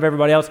say in front of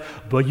everybody else,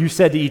 but you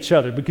said to each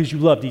other because you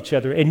loved each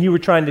other and you were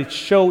trying to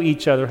show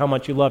each other how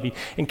much you love you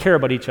and care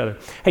about each other.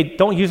 Hey,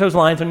 don't use those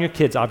lines on your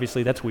kids,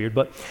 obviously, that's weird,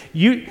 but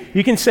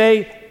you can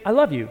say, I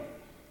love you.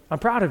 I'm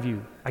proud of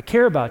you. I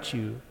care about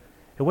you.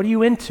 And what are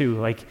you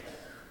into?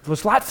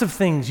 There's lots of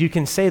things you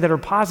can say that are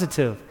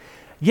positive.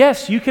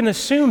 Yes, you can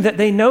assume that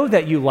they know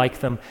that you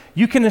like them.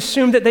 You can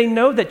assume that they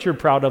know that you're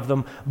proud of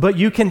them, but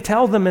you can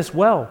tell them as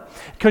well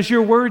because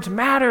your words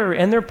matter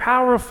and they're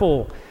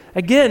powerful.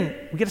 Again,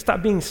 we got to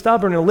stop being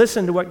stubborn and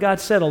listen to what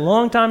God said a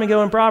long time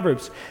ago in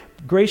Proverbs.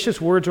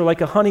 Gracious words are like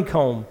a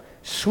honeycomb,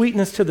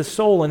 sweetness to the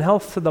soul and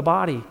health to the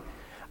body.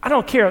 I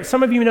don't care.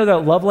 Some of you know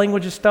that love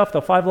languages stuff,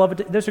 the 5 love,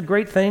 those are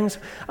great things.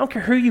 I don't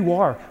care who you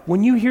are.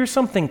 When you hear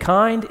something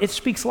kind, it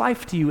speaks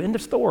life to you. End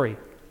of story.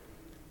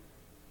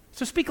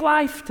 So speak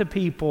life to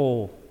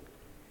people.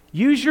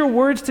 Use your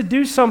words to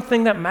do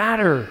something that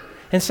matter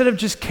instead of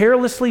just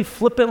carelessly,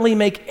 flippantly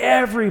make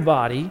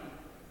everybody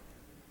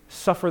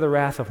suffer the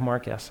wrath of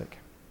Mark Essick.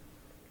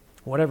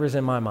 Whatever's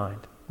in my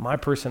mind, my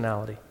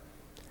personality.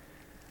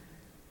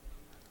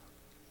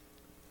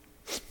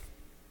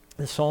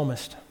 The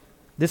psalmist.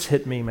 This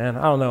hit me, man.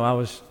 I don't know.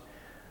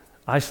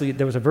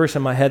 There was a verse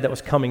in my head that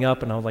was coming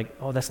up, and I was like,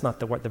 oh, that's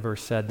not what the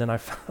verse said. Then I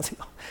found,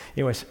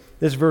 anyways,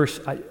 this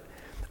verse,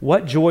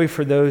 what joy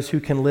for those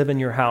who can live in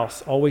your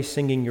house, always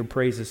singing your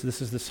praises.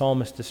 This is the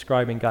psalmist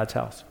describing God's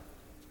house.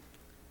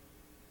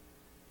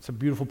 It's a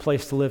beautiful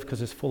place to live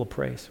because it's full of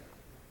praise.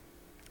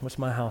 What's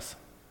my house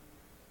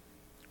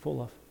full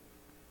of?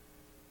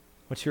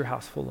 What's your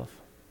house full of?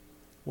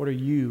 What are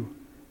you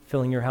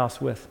filling your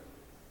house with?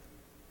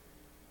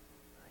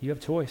 You have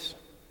choice.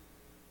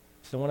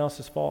 It's no one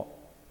else's fault.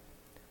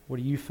 What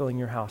are you filling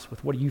your house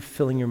with? What are you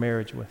filling your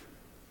marriage with?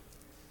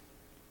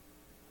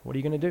 What are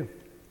you going to do?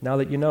 Now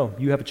that you know,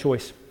 you have a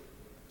choice.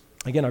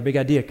 Again, our big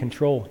idea,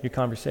 control your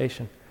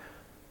conversation.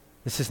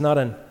 This is not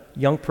a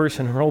young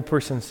person or old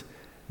person's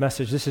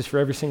message. This is for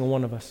every single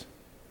one of us.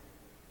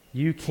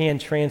 You can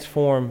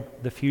transform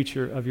the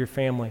future of your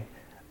family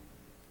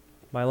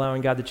by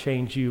allowing God to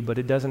change you, but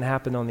it doesn't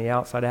happen on the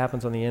outside, it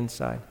happens on the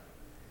inside.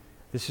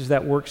 This is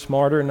that work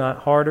smarter, not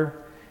harder.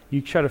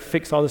 You try to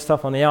fix all this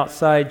stuff on the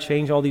outside,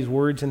 change all these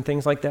words and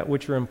things like that,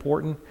 which are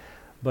important,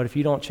 but if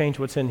you don't change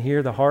what's in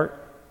here, the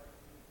heart,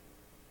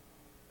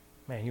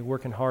 man, you're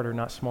working harder,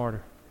 not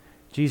smarter.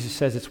 Jesus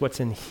says it's what's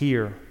in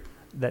here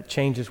that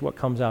changes what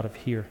comes out of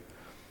here.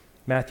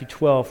 Matthew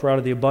 12, for out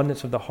of the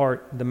abundance of the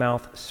heart, the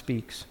mouth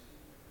speaks.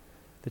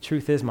 The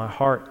truth is my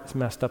heart is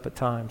messed up at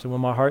times. And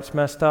when my heart's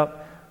messed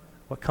up,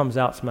 what comes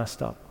out's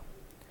messed up.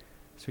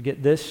 So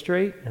get this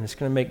straight, and it's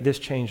going to make this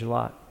change a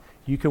lot.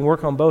 You can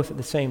work on both at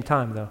the same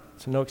time, though.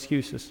 So no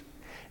excuses.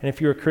 And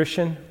if you're a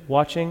Christian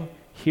watching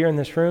here in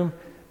this room,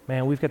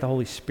 man, we've got the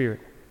Holy Spirit.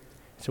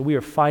 So we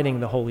are fighting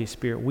the Holy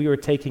Spirit. We are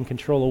taking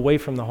control away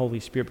from the Holy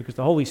Spirit because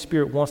the Holy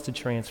Spirit wants to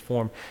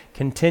transform.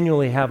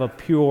 Continually have a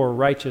pure,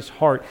 righteous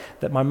heart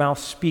that my mouth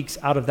speaks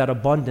out of that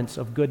abundance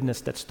of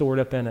goodness that's stored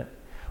up in it.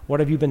 What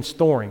have you been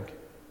storing?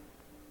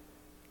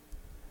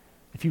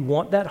 If you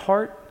want that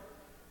heart,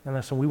 and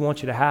listen, we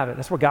want you to have it.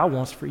 That's what God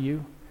wants for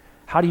you.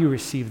 How do you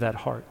receive that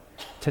heart?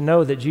 To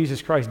know that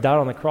Jesus Christ died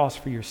on the cross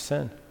for your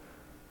sin.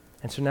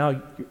 And so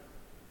now,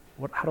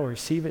 how do I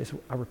receive it?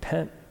 I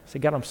repent. Say,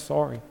 God, I'm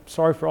sorry. I'm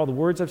sorry for all the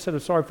words I've said. I'm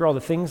sorry for all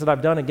the things that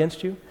I've done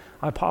against you.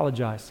 I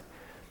apologize.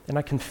 And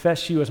I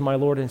confess you as my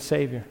Lord and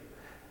Savior.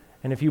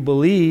 And if you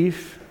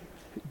believe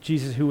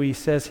Jesus who he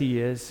says he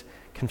is,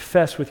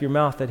 confess with your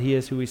mouth that he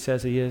is who he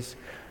says he is,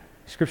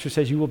 Scripture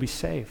says you will be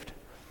saved.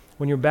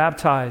 When you're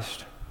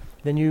baptized,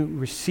 then you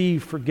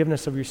receive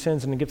forgiveness of your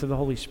sins and the gift of the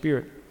Holy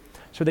Spirit,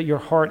 so that your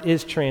heart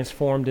is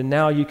transformed, and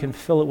now you can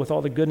fill it with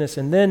all the goodness.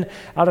 And then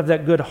out of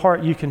that good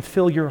heart, you can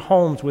fill your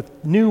homes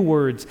with new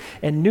words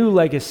and new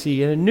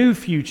legacy and a new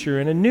future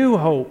and a new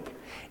hope,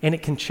 and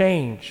it can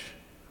change.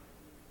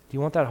 Do you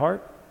want that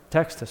heart?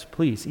 Text us,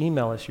 please.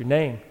 Email us your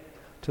name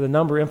to the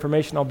number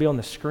information I'll be on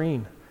the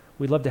screen.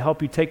 We'd love to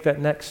help you take that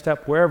next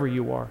step wherever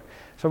you are.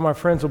 Some of my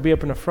friends will be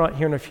up in the front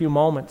here in a few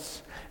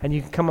moments, and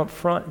you can come up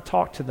front and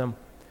talk to them.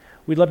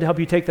 We'd love to help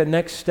you take that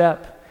next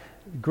step.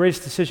 The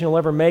greatest decision you'll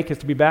ever make is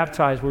to be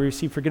baptized, where you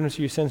receive forgiveness of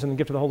your sins and the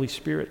gift of the Holy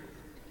Spirit.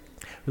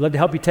 We'd love to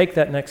help you take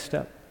that next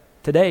step.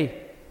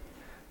 Today,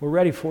 we're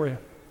ready for you.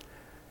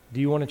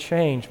 Do you want to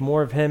change?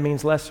 More of him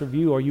means less of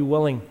you. Are you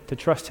willing to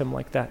trust him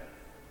like that?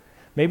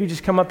 Maybe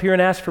just come up here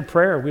and ask for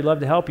prayer. We'd love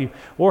to help you.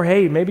 Or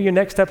hey, maybe your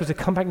next step is to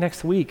come back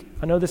next week.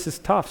 I know this is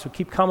tough, so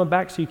keep coming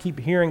back so you keep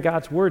hearing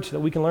God's word so that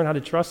we can learn how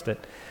to trust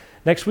it.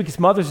 Next week is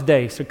Mother's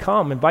Day, so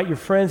come, invite your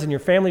friends and your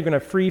family. We're going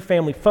to have free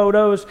family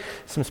photos,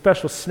 some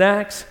special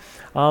snacks,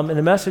 and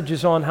the message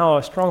is on how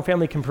a strong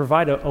family can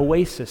provide an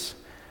oasis,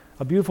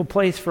 a beautiful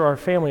place for our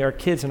family, our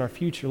kids, and our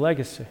future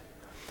legacy.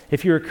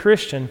 If you're a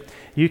Christian,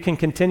 you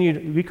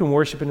can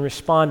worship and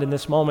respond in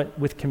this moment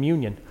with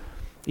communion.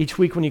 Each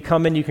week when you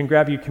come in, you can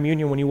grab your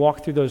communion. When you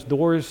walk through those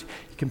doors,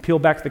 you can peel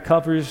back the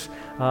covers.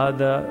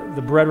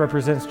 The bread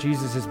represents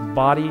Jesus'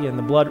 body, and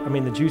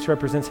the juice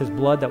represents his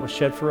blood that was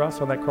shed for us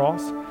on that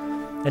cross.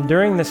 And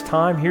during this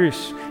time,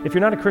 if you're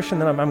not a Christian,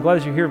 then I'm glad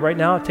that you're here right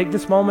now. Take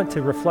this moment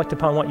to reflect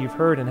upon what you've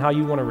heard and how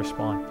you want to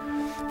respond.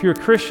 If you're a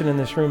Christian in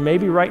this room,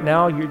 maybe right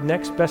now your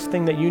next best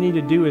thing that you need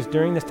to do is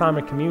during this time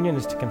of communion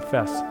is to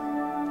confess.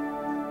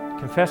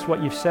 Confess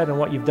what you've said and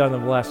what you've done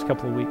in the last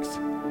couple of weeks.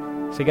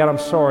 Say, God, I'm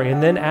sorry.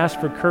 And then ask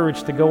for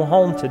courage to go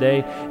home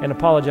today and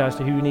apologize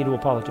to who you need to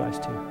apologize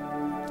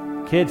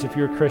to. Kids, if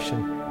you're a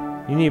Christian,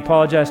 you need to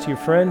apologize to your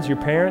friends, your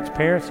parents.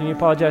 Parents, you need to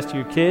apologize to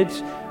your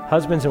kids.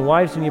 Husbands and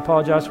wives, you need to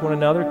apologize to one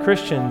another.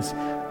 Christians,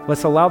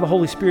 let's allow the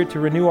Holy Spirit to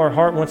renew our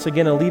heart once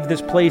again and leave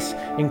this place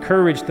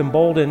encouraged,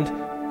 emboldened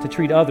to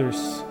treat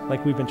others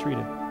like we've been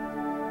treated.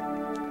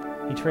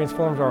 He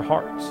transforms our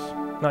hearts,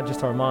 not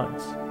just our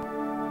minds.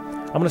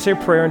 I'm going to say a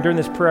prayer, and during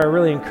this prayer, I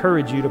really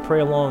encourage you to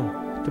pray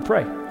along, to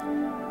pray.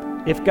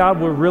 If God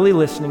were really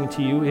listening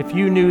to you, if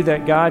you knew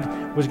that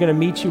God was going to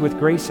meet you with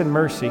grace and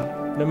mercy,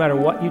 no matter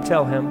what you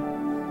tell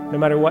him, no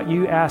matter what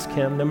you ask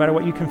him, no matter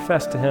what you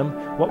confess to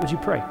him, what would you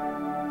pray?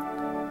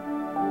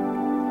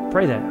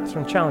 Pray that. So I'm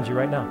going to challenge you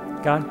right now.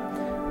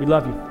 God, we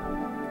love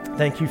you.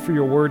 Thank you for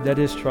your word that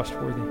is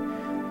trustworthy.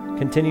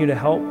 Continue to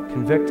help,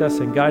 convict us,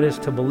 and guide us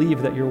to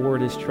believe that your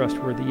word is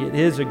trustworthy. It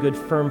is a good,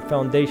 firm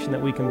foundation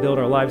that we can build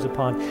our lives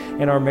upon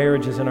and our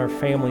marriages and our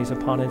families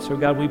upon. And so,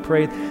 God, my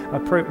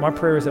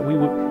prayer is that we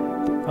would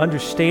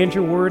understand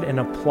your word and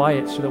apply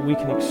it so that we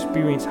can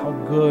experience how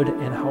good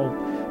and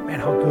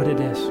how good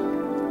it is.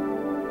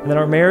 And that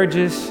our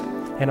marriages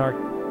and our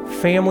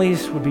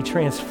families would be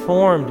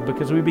transformed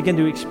because we begin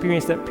to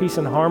experience that peace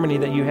and harmony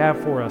that you have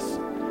for us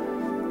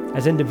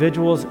as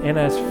individuals and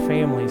as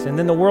families. And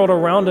then the world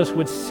around us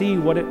would see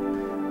what it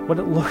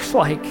looks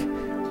like,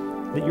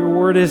 that your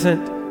word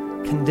isn't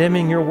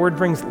condemning, your word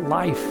brings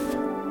life,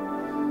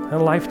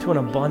 and life to an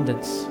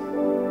abundance.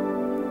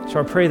 So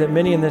I pray that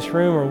many in this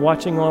room or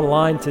watching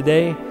online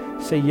today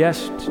say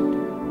yes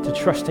to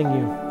trusting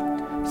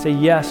you, say,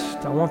 yes,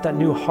 I want that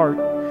new heart.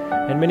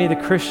 And many of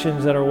the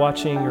Christians that are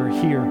watching or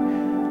here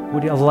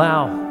would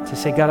allow to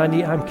say, God,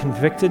 I'm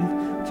convicted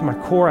to my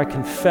core. I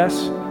confess.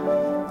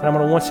 And I'm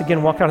going to once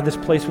again walk out of this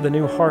place with a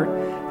new heart.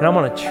 And I'm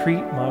going to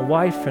treat my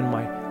wife and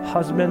my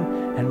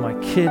husband and my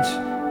kids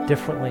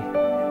differently.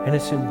 And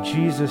it's in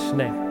Jesus'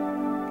 name.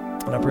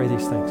 And I pray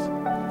these things.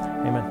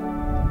 Amen.